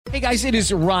Hey guys, it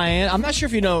is Ryan. I'm not sure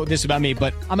if you know this about me,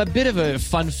 but I'm a bit of a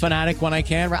fun fanatic when I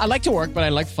can. I like to work, but I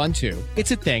like fun too.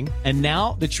 It's a thing. And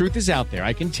now the truth is out there.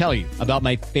 I can tell you about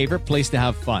my favorite place to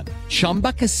have fun.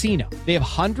 Chumba Casino. They have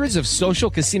hundreds of social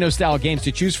casino style games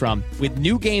to choose from with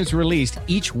new games released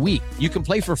each week. You can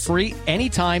play for free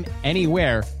anytime,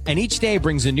 anywhere. And each day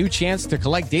brings a new chance to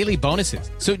collect daily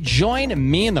bonuses. So join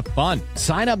me in the fun.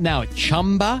 Sign up now at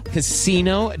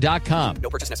ChumbaCasino.com. No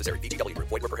purchase necessary. VGW Group.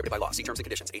 Void where prohibited by law. See terms and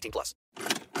conditions. 18+.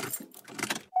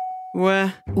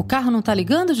 Ué? O carro não tá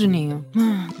ligando, Juninho?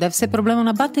 Deve ser problema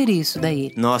na bateria isso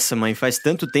daí. Nossa, mãe, faz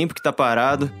tanto tempo que tá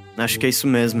parado. Acho que é isso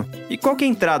mesmo. E qual que é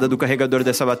a entrada do carregador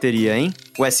dessa bateria, hein?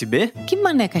 USB? Que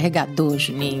mané carregador,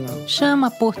 Juninho? Chama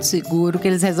a Porto Seguro que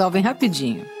eles resolvem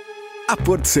rapidinho. A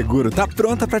Porto Seguro tá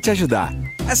pronta para te ajudar.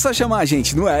 É só chamar a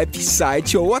gente no app,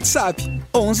 site ou WhatsApp.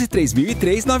 11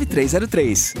 3003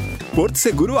 9303. Porto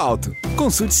Seguro Auto.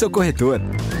 Consulte seu corretor.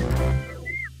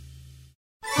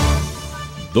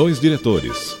 Dois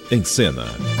diretores, em cena.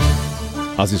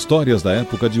 As histórias da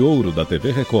época de ouro da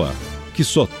TV Record, que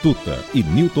só Tuta e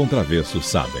Newton Travesso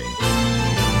sabem.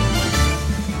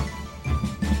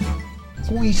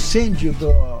 Com o incêndio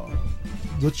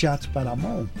do Teatro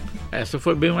Paramount... Essa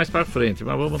foi bem mais para frente,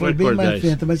 mas vamos foi recordar bem mais isso.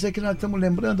 frente, mas é que nós estamos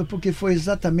lembrando porque foi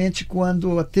exatamente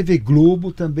quando a TV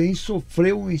Globo também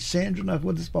sofreu um incêndio na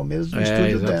Rua das Palmeiras, no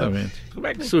estúdio exatamente. dela. Como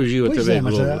é que surgiu Pois a TV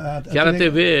mas Globo? Que era a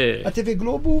TV... A TV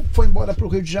Globo foi embora para o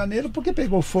Rio de Janeiro porque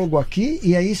pegou fogo aqui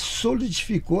e aí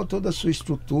solidificou toda a sua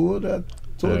estrutura,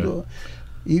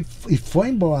 e foi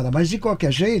embora. Mas de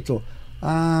qualquer jeito,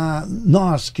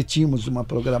 nós que tínhamos uma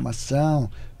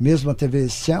programação, mesmo a TV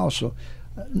Excelsior,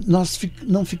 nós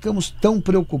não ficamos tão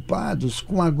preocupados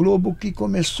com a Globo que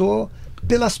começou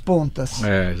pelas pontas.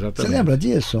 Exatamente. Você lembra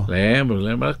disso? Lembro.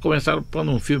 Começaram pondo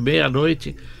um filme bem à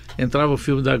noite, entrava o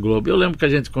filme da Globo. Eu lembro que a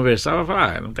gente conversava e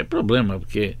falava, não tem problema,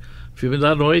 porque filme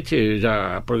da noite,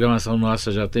 a programação nossa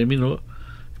já terminou,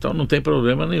 então não tem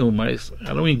problema nenhum, mas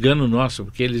era um engano nosso,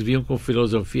 porque eles vinham com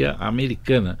filosofia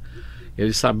americana.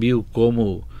 Eles sabiam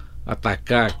como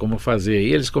atacar, como fazer.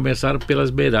 E eles começaram pelas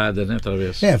beiradas, né,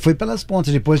 Travesso? Foi pelas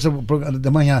pontas. Depois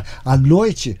da manhã, à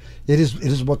noite,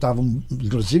 eles botavam,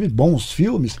 inclusive, bons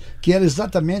filmes, que era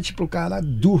exatamente para o cara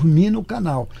dormir no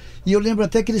canal. E eu lembro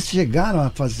até que eles chegaram a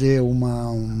fazer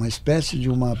uma espécie de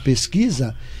uma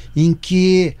pesquisa em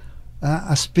que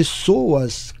as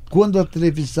pessoas, quando a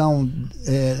televisão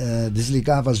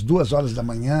desligava às 2h da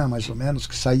manhã, mais ou menos,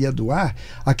 que saía do ar,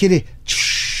 aquele...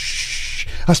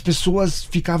 as pessoas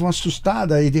ficavam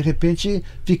assustadas e de repente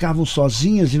ficavam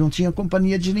sozinhas e não tinha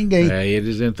companhia de ninguém.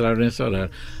 Eles entraram nesse horário.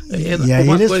 E aí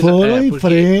eles foram em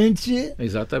frente.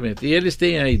 Exatamente. E eles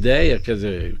têm a ideia, quer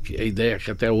dizer, a ideia que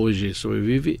até hoje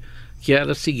sobrevive, que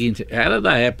era a seguinte, era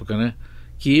da época, né?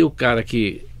 Que o cara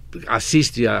que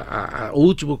assiste o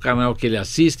último canal que ele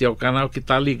assiste é o canal que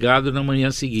está ligado na manhã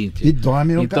seguinte. E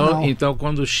dorme no canal. Então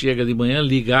quando chega de manhã,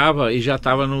 ligava e já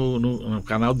estava no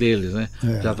canal deles, né?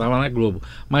 Já estava na Globo.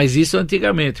 Mas isso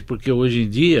antigamente, porque hoje em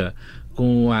dia,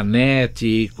 com a NET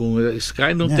e com a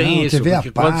Sky não tem isso. TV porque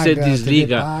apaga, quando você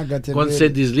desliga, TV... quando você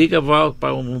desliga, volta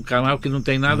para um canal que não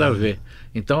tem nada a ver.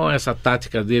 Então essa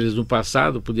tática deles no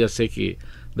passado podia ser que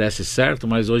desse certo,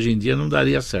 mas hoje em dia não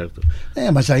daria certo.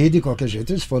 Mas aí de qualquer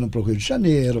jeito eles foram para o Rio de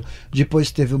Janeiro. Depois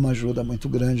teve uma ajuda muito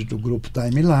grande do grupo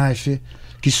Time Life,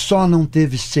 que só não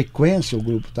teve sequência, o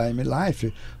grupo Time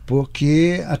Life,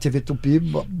 porque a TV Tupi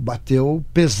bateu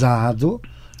pesado,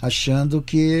 achando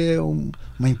que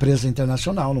uma empresa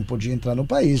internacional não podia entrar no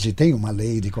país, e tem uma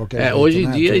lei de qualquer jeito. Hoje em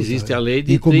dia existe a lei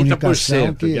de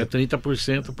 30%, que é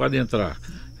 30% pode entrar.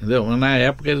 Entendeu? Na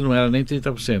época ele não era nem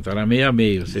 30%, era meio a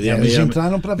meio. Seria eles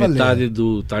entraram para valer. Metade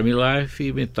do Time Life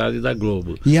e metade da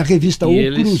Globo. E a revista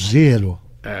Cruzeiro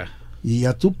É. E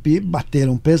a Tupi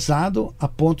bateram pesado a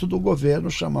ponto do governo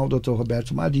chamar o Dr.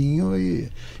 Roberto Marinho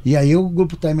e aí o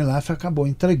grupo Time Life acabou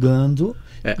entregando.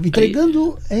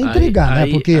 Entregar, né?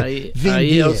 Porque vender,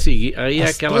 aí é o seguinte, aí é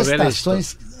aquela velha história.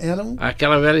 Eram...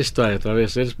 Aquela velha história,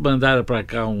 talvez eles mandaram para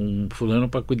cá um fulano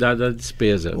para cuidar da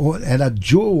despesa. Era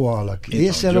Joe Wallach. Então,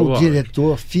 esse era o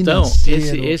diretor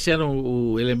financeiro. Então, esse era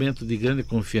o elemento de grande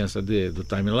confiança do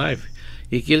Time Life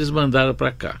e que eles mandaram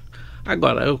para cá.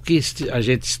 Agora, o que a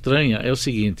gente estranha é o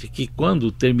seguinte, que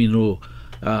quando terminou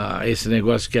esse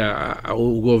negócio que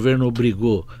o governo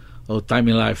obrigou o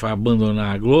Time Life a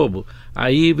abandonar a Globo,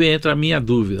 aí entra a minha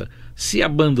dúvida. Se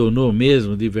abandonou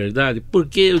mesmo, de verdade, por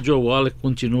que o Joe Wallach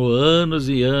continuou anos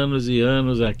e anos e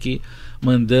anos aqui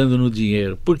mandando no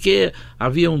dinheiro? Porque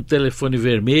havia um telefone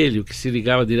vermelho que se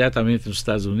ligava diretamente nos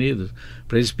Estados Unidos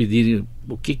para eles pedirem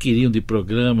o que queriam de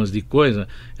programas, de coisa,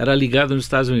 era ligado nos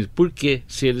Estados Unidos. Por que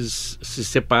se eles se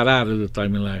separaram do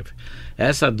Time Life?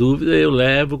 Essa dúvida eu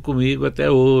levo comigo até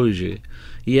hoje.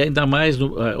 E ainda mais,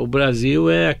 o Brasil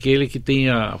é aquele que tem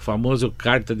a famosa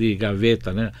carta de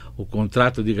gaveta, né? O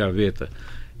contrato de gaveta.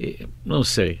 E, não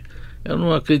sei, eu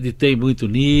não acreditei muito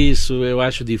nisso. Eu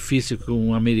acho difícil que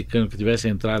um americano que tivesse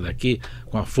entrado aqui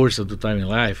com a força do Time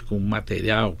Life, com o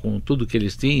material, com tudo que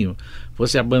eles tinham,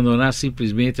 fosse abandonar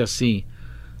simplesmente assim.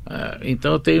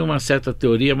 Então eu tenho uma certa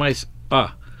teoria, mas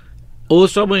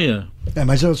ouço amanhã.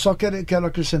 Mas eu só quero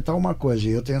acrescentar uma coisa,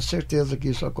 e eu tenho certeza que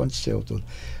isso aconteceu.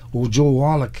 O Joe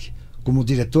Wallach, como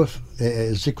diretor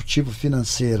executivo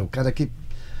financeiro, o cara que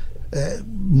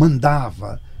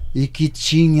mandava e que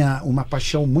tinha uma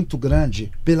paixão muito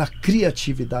grande pela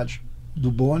criatividade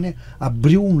do Boni,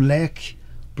 abriu um leque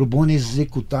para o Boni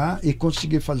executar e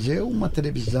conseguir fazer uma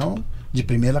televisão de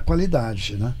primeira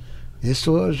qualidade, né?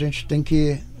 Isso a gente tem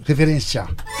que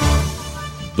reverenciar.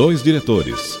 2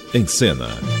 diretores em cena.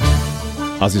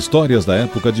 As histórias da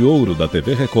época de ouro da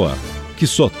TV Record, que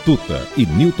só Tuta e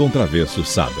Newton Travesso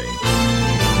sabem.